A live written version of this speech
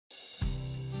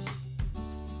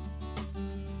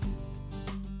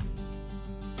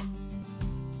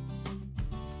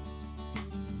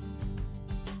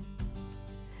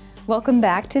Welcome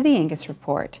back to the Angus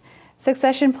Report.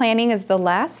 Succession planning is the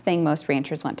last thing most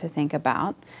ranchers want to think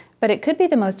about, but it could be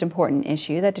the most important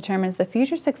issue that determines the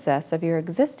future success of your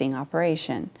existing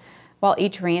operation. While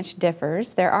each ranch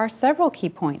differs, there are several key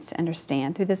points to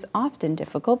understand through this often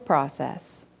difficult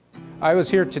process. I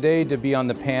was here today to be on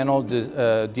the panel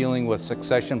dealing with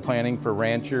succession planning for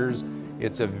ranchers.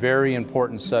 It's a very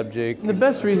important subject. The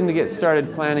best reason to get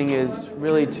started planning is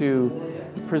really to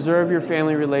preserve your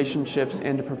family relationships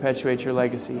and to perpetuate your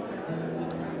legacy.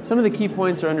 Some of the key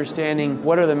points are understanding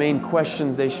what are the main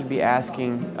questions they should be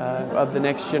asking of the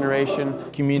next generation.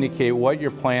 Communicate what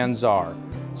your plans are.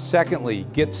 Secondly,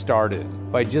 get started.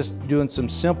 By just doing some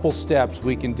simple steps,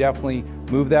 we can definitely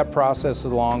move that process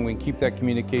along. We can keep that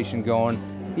communication going.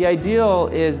 The ideal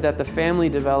is that the family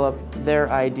develop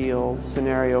their ideal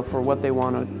scenario for what they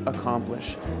want to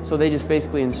accomplish. So they just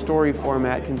basically in story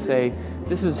format can say,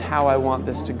 this is how I want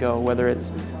this to go, whether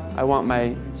it's I want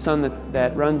my son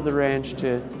that runs the ranch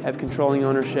to have controlling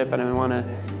ownership, and I want to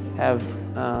have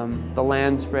the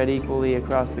land spread equally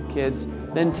across the kids.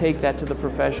 Then take that to the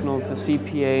professionals, the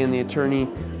CPA and the attorney,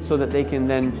 so that they can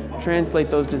then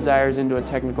translate those desires into a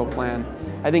technical plan.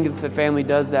 I think if the family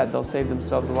does that, they'll save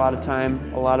themselves a lot of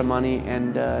time, a lot of money,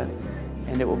 and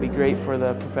it will be great for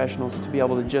the professionals to be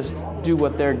able to just do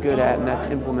what they're good at, and that's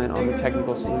implement on the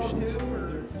technical solutions.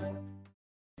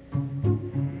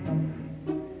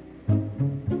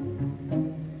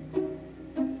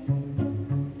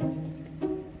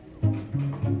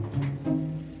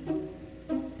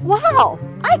 Wow,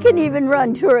 I can even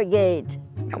run Turrigate.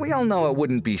 Now, we all know it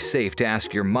wouldn't be safe to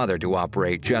ask your mother to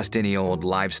operate just any old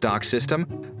livestock system,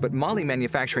 but Molly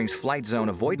Manufacturing's Flight Zone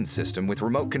Avoidance System with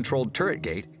remote-controlled turret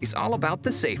gate is all about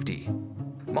the safety.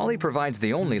 Molly provides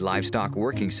the only livestock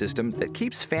working system that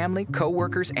keeps family,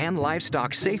 co-workers, and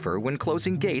livestock safer when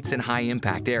closing gates in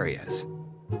high-impact areas.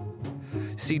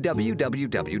 See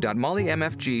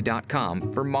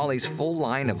www.mollymfg.com for Molly's full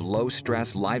line of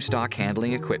low-stress livestock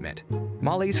handling equipment.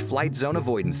 Molly's Flight Zone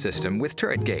Avoidance System with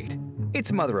turret gate.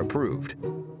 It's mother approved.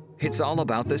 It's all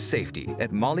about the safety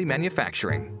at Molly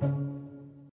Manufacturing.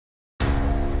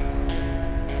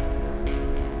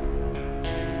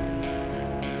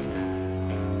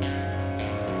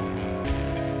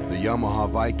 The Yamaha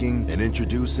Viking, and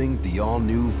introducing the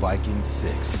all-new Viking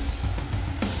 6.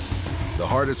 The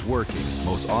hardest working,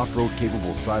 most off-road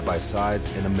capable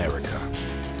side-by-sides in America.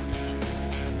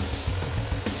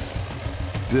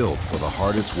 Built for the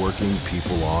hardest working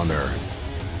people on earth.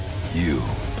 You.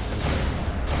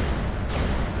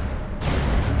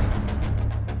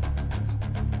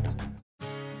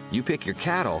 You pick your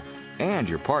cattle and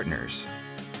your partners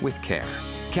with care.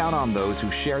 Count on those who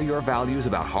share your values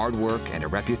about hard work and a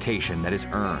reputation that is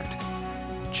earned.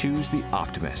 Choose the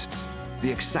optimists,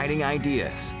 the exciting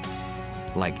ideas,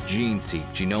 like GeneSeek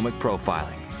Genomic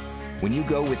Profiling. When you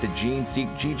go with the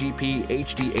GeneSeek GGP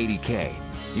HD80K,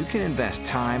 you can invest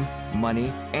time, money,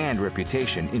 and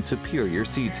reputation in superior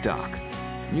seed stock.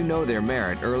 You know their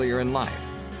merit earlier in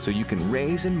life, so you can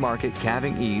raise and market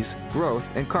calving ease, growth,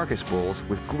 and carcass bulls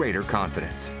with greater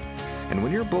confidence. And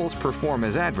when your bulls perform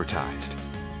as advertised,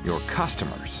 your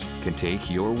customers can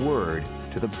take your word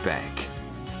to the bank.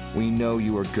 We know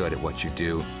you are good at what you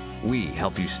do. We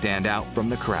help you stand out from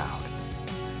the crowd.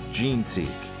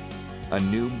 GeneSeek, a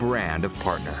new brand of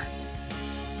partner.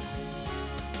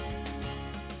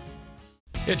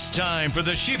 It's time for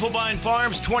the Schiefelbein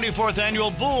Farms 24th Annual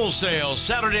Bull Sale,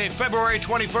 Saturday, February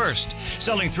 21st.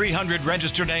 Selling 300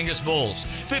 registered Angus bulls,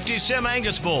 50 Sim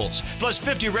Angus bulls, plus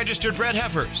 50 registered bred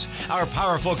heifers. Our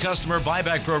powerful customer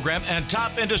buyback program and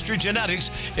top industry genetics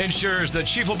ensures that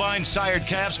Schiefelbein sired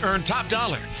calves earn top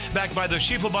dollar, backed by the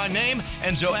Schiefelbein name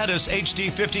and Zoetis HD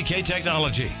 50K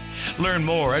technology. Learn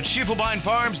more at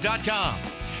schiefelbeinfarms.com.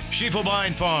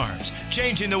 Schiefelbein Farms,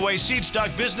 changing the way seed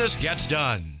stock business gets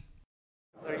done.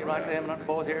 You're right there, I'm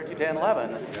both here at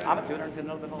 210.11. I'm at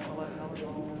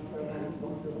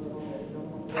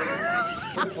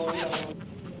 210.11.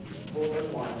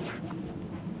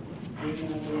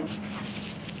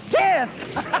 Yes!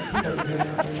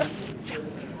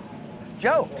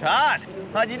 Joe. Todd.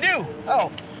 How'd you do? Oh,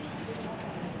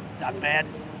 not bad.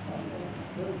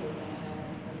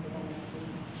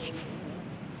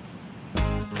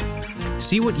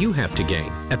 See what you have to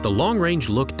gain at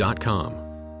thelongrangelook.com.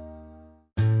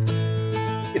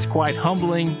 It's quite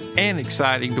humbling and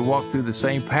exciting to walk through the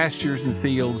same pastures and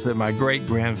fields that my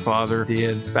great-grandfather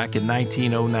did back in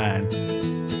 1909.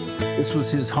 This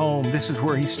was his home. This is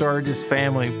where he started his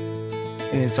family.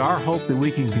 And it's our hope that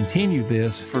we can continue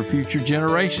this for future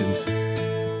generations.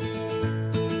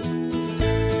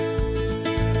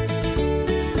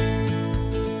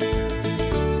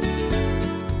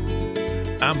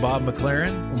 I'm Bob McLaren,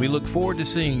 and we look forward to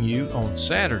seeing you on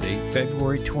Saturday,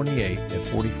 February 28th at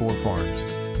 44 Farms.